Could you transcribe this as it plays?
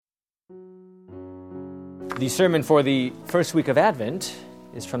The sermon for the first week of Advent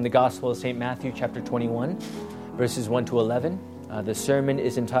is from the Gospel of St. Matthew, chapter 21, verses 1 to 11. The sermon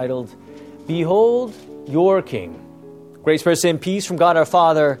is entitled, Behold Your King. Grace, mercy, and peace from God our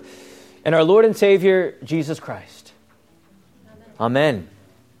Father and our Lord and Savior, Jesus Christ. Amen.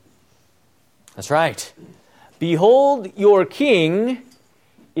 That's right. Behold, your King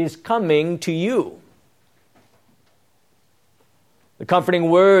is coming to you. The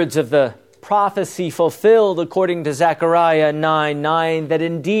comforting words of the prophecy fulfilled according to Zechariah 9:9, that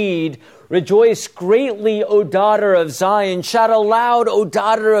indeed, rejoice greatly, O daughter of Zion. Shout aloud, O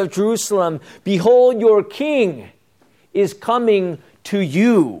daughter of Jerusalem. Behold, your King is coming to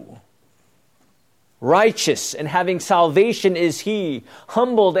you. Righteous and having salvation is he,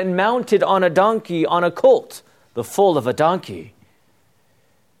 humbled and mounted on a donkey, on a colt, the foal of a donkey.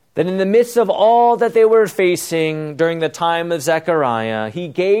 That in the midst of all that they were facing during the time of Zechariah, he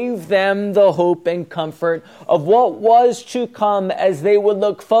gave them the hope and comfort of what was to come as they would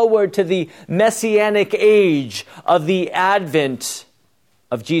look forward to the messianic age of the advent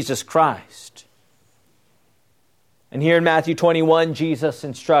of Jesus Christ. And here in Matthew 21, Jesus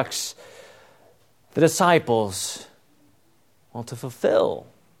instructs the disciples, to fulfill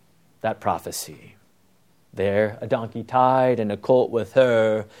that prophecy. There, a donkey tied and a colt with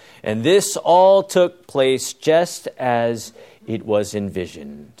her. And this all took place just as it was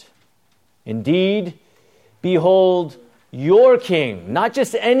envisioned. Indeed, behold, your King, not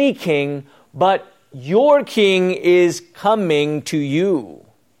just any king, but your King is coming to you.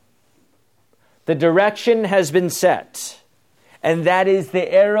 The direction has been set, and that is the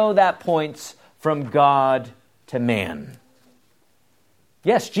arrow that points from God to man.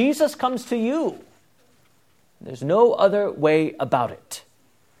 Yes, Jesus comes to you. There's no other way about it.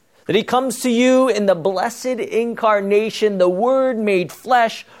 That he comes to you in the blessed incarnation, the Word made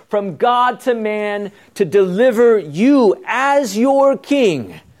flesh from God to man to deliver you as your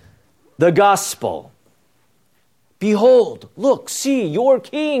King, the gospel. Behold, look, see, your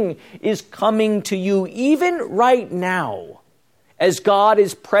King is coming to you even right now, as God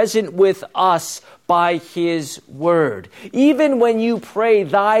is present with us by his Word. Even when you pray,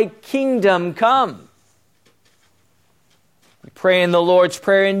 thy kingdom come. We pray in the Lord's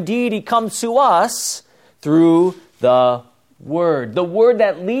Prayer. Indeed, he comes to us through the Word. The Word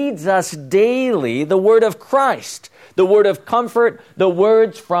that leads us daily, the Word of Christ, the Word of comfort, the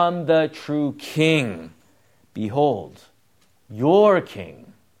words from the true King. Behold, your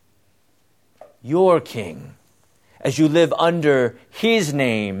King, as you live under his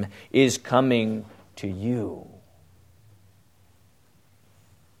name, is coming to you.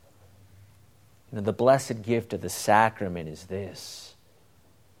 The blessed gift of the sacrament is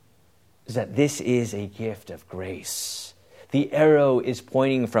that this is a gift of grace. The arrow is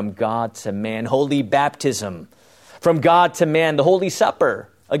pointing from God to man. Holy baptism, from God to man. The Holy Supper,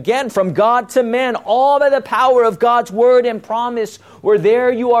 again, from God to man. All by the power of God's word and promise, where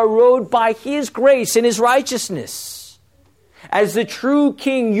there you are rowed by his grace and his righteousness. As the true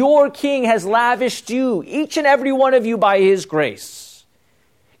King, your King has lavished you, each and every one of you, by his grace,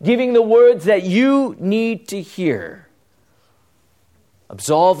 giving the words that you need to hear,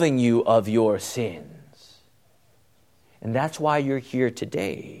 absolving you of your sins. And that's why you're here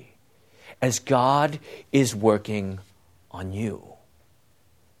today, as God is working on you.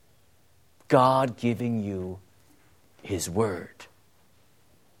 God giving you his word.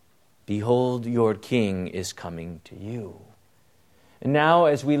 Behold, your King is coming to you. And now,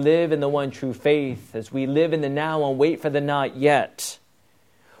 as we live in the one true faith, as we live in the now and wait for the not yet,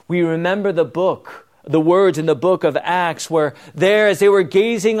 we remember the words in the book of Acts, where there, as they were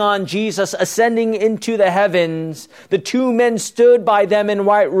gazing on Jesus ascending into the heavens, the two men stood by them in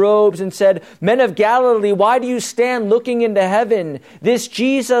white robes and said, Men of Galilee, why do you stand looking into heaven? This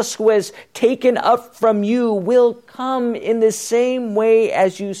Jesus who has taken up from you will come in the same way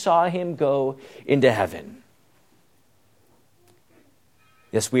as you saw him go into heaven.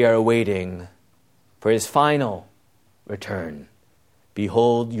 Yes, we are awaiting for his final return.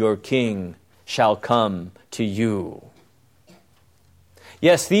 Behold, your King shall come to you.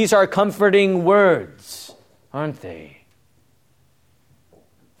 Yes, these are comforting words, aren't they?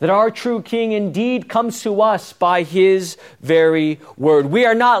 That our true King indeed comes to us by his very word. We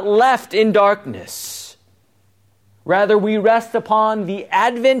are not left in darkness. Rather, we rest upon the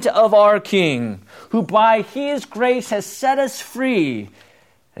advent of our King, who by his grace has set us free,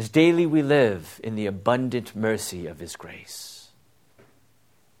 as daily we live in the abundant mercy of his grace.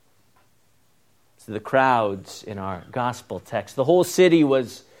 So the crowds in our gospel text, the whole city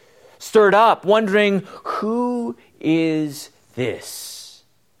was stirred up, wondering, who is this?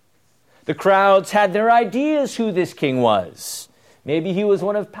 The crowds had their ideas who this king was. Maybe he was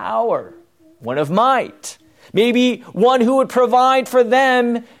one of power, one of might. Maybe one who would provide for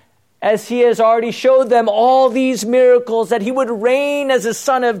them, as he has already showed them all these miracles, that he would reign as a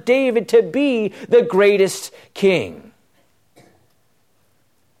son of David to be the greatest king.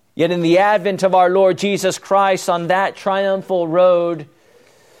 Yet in the advent of our Lord Jesus Christ on that triumphal road,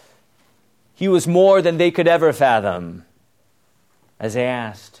 he was more than they could ever fathom. As they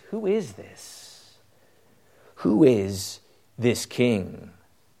asked, who is this? Who is this king?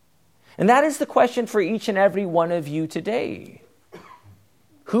 And that is the question for each and every one of you today.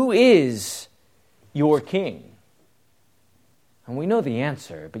 Who is your king? And we know the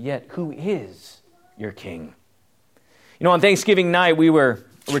answer, but yet who is your king? You know, on Thanksgiving night, we were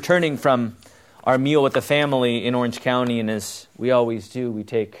returning from our meal with the family in Orange County, and as we always do, we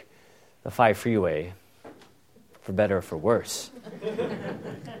take the 5 freeway, for better or for worse.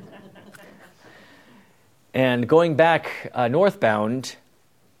 And going back northbound,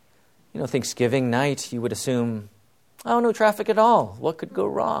 Thanksgiving night, you would assume, no traffic at all. What could go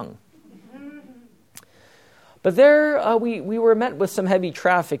wrong? But there we were met with some heavy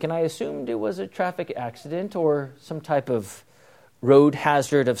traffic, and I assumed it was a traffic accident or some type of road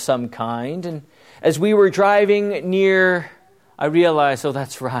hazard of some kind. And as we were driving near, I realized,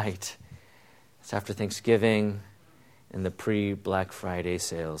 that's right. It's after Thanksgiving, and the pre-Black Friday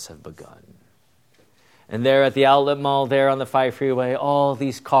sales have begun. And there at the outlet mall there on the 5 freeway, all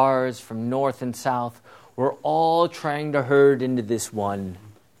these cars from north and south were all trying to herd into this one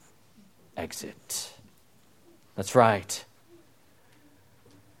exit. That's right.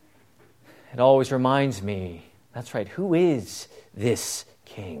 It always reminds me, that's right, who is this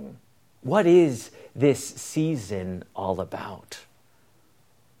king? What is this season all about?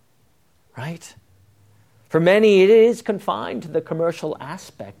 Right? For many, it is confined to the commercial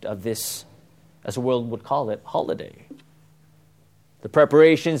aspect of this, as the world would call it, holiday. The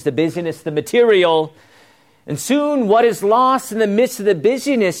preparations, the busyness, the material. And soon what is lost in the midst of the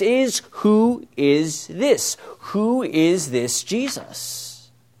busyness is, who is this? Who is this Jesus?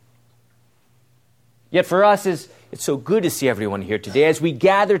 Yet for us, it's so good to see everyone here today as we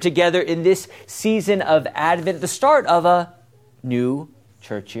gather together in this season of Advent, the start of a new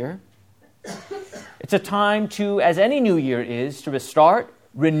church year. It's a time to, as any new year is, to restart,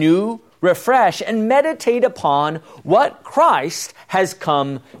 renew, refresh, and meditate upon what Christ has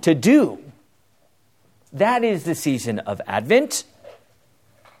come to do. That is the season of Advent.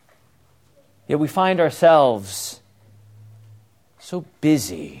 Yet we find ourselves so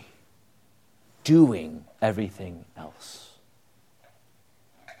busy doing everything else.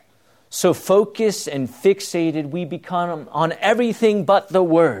 So focused and fixated we become on everything but the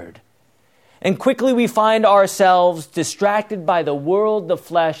Word. And quickly we find ourselves distracted by the world, the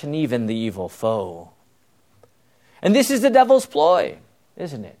flesh, and even the evil foe. And this is the devil's ploy,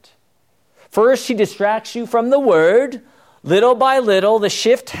 isn't it? First, he distracts you from the Word. Little by little, the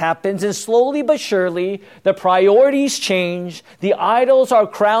shift happens, and slowly but surely, the priorities change. The idols are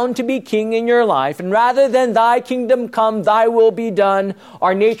crowned to be king in your life. And rather than thy kingdom come, thy will be done,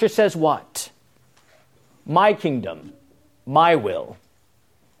 our nature says what? My kingdom, my will.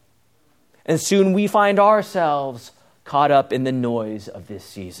 And soon we find ourselves caught up in the noise of this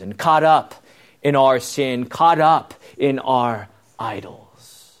season, caught up in our sin, caught up in our idols.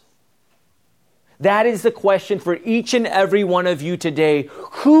 That is the question for each and every one of you today.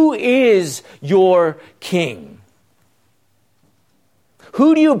 Who is your king?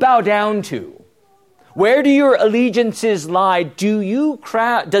 Who do you bow down to? Where do your allegiances lie?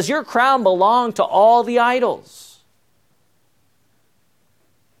 Does your crown belong to all the idols?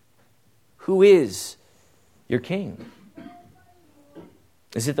 Who is your king?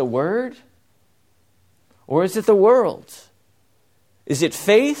 Is it the Word? Or is it the world? Is it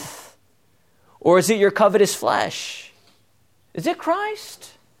faith? Or is it your covetous flesh? Is it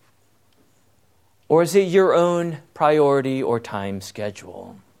Christ? Or is it your own priority or time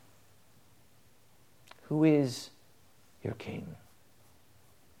schedule? Who is your king?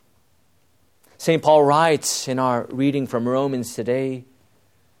 St. Paul writes in our reading from Romans today,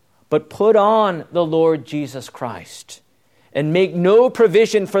 but put on the Lord Jesus Christ and make no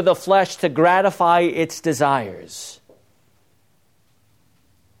provision for the flesh to gratify its desires.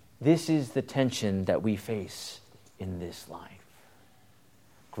 This is the tension that we face in this life.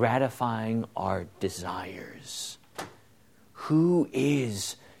 Gratifying our desires. Who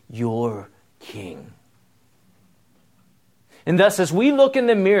is your king? And thus, as we look in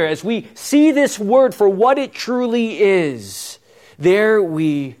the mirror, as we see this word for what it truly is, there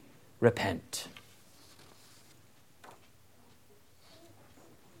we repent.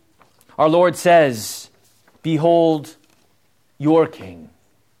 Our Lord says, behold your King.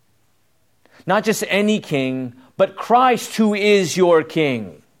 Not just any king, but Christ, who is your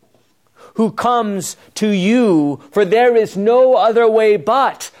King, who comes to you, for there is no other way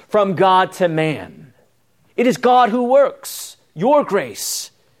but from God to man. It is God who works your grace.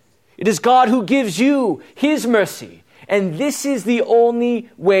 It is God who gives you his mercy. And this is the only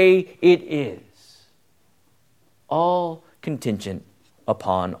way it is. All contingent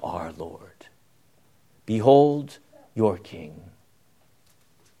upon our Lord. Behold your King.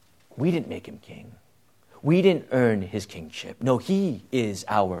 We didn't make him king. We didn't earn his kingship. No, he is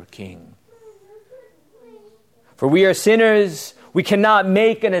our King. For we are sinners. We cannot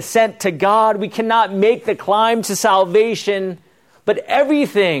make an ascent to God. We cannot make the climb to salvation. But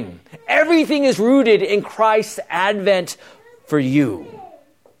everything is rooted in Christ's advent for you.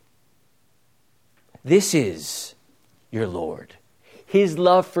 This is your Lord. His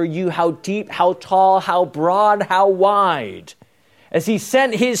love for you, how deep, how tall, how broad, how wide. As he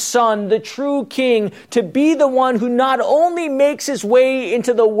sent his Son, the true King, to be the one who not only makes his way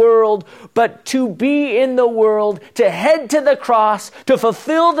into the world, but to be in the world, to head to the cross, to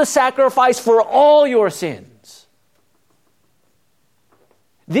fulfill the sacrifice for all your sins.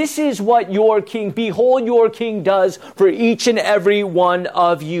 This is what your King, behold your King, does for each and every one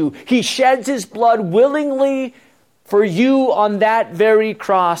of you. He sheds his blood willingly for you on that very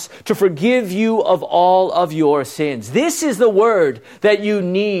cross to forgive you of all of your sins. This is the word that you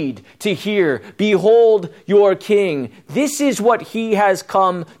need to hear. Behold your King. This is what he has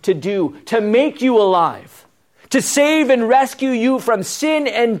come to do, to make you alive, to save and rescue you from sin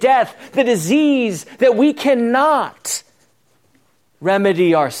and death, the disease that we cannot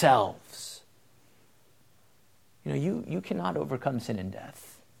remedy ourselves. You cannot overcome sin and death.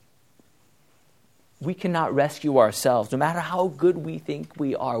 We cannot rescue ourselves, no matter how good we think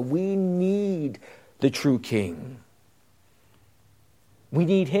we are. We need the true King. We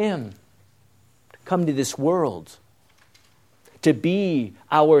need him to come to this world, to be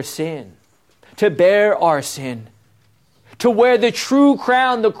our sin, to bear our sin, to wear the true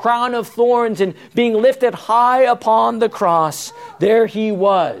crown, the crown of thorns, and being lifted high upon the cross. There he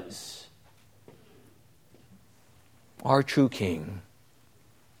was, our true King,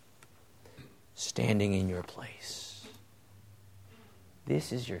 standing in your place.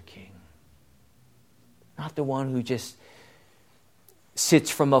 This is your King. Not the one who just sits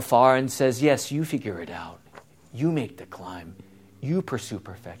from afar and says, yes, you figure it out. You make the climb. You pursue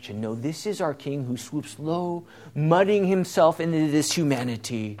perfection. No, this is our King who swoops low, mudding himself into this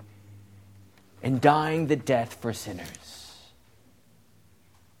humanity and dying the death for sinners.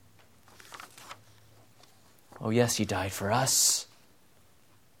 Oh, yes, he died for us.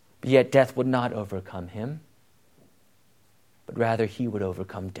 But yet death would not overcome him, but rather he would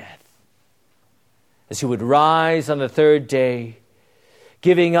overcome death. As he would rise on the third day,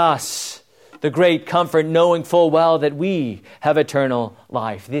 giving us the great comfort, knowing full well that we have eternal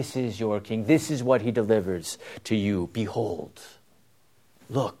life. This is your King. This is what he delivers to you. Behold,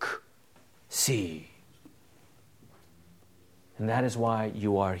 look, see. And that is why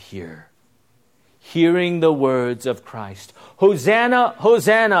you are here, hearing the words of Christ. Hosanna,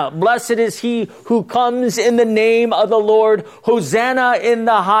 Hosanna, blessed is he who comes in the name of the Lord. Hosanna in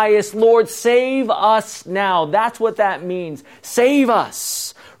the highest. Lord, save us now. That's what that means. Save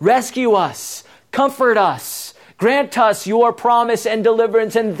us, rescue us, comfort us, grant us your promise and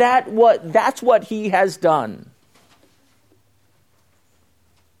deliverance. And that's what he has done.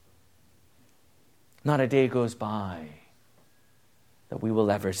 Not a day goes by that we will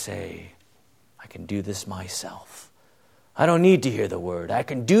ever say, I can do this myself. I don't need to hear the word. I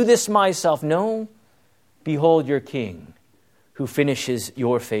can do this myself. No, behold your King who finishes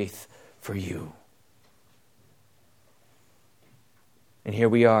your faith for you. And here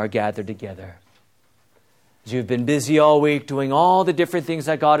we are gathered together. As you've been busy all week doing all the different things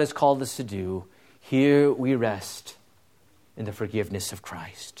that God has called us to do, here we rest in the forgiveness of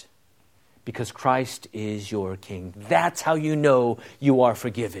Christ. Because Christ is your King. That's how you know you are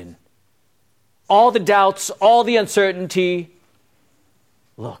forgiven. All the doubts, all the uncertainty.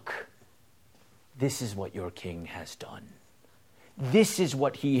 Look, this is what your King has done. This is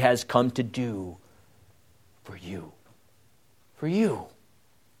what he has come to do for you. For you.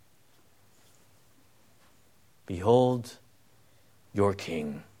 Behold your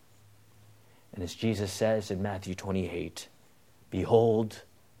King. And as Jesus says in Matthew 28, behold,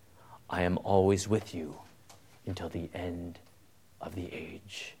 I am always with you until the end of the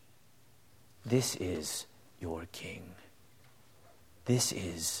age. This is your King. This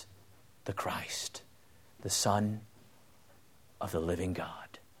is the Christ, the Son of the living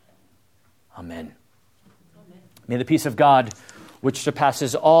God. Amen. May the peace of God, which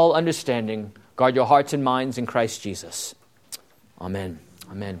surpasses all understanding, guard your hearts and minds in Christ Jesus. Amen.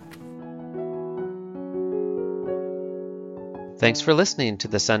 Amen. Thanks for listening to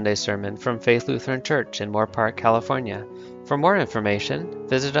the Sunday Sermon from Faith Lutheran Church in Moorpark, California. For more information,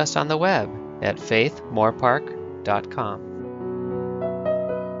 visit us on the web at faithmoorpark.com.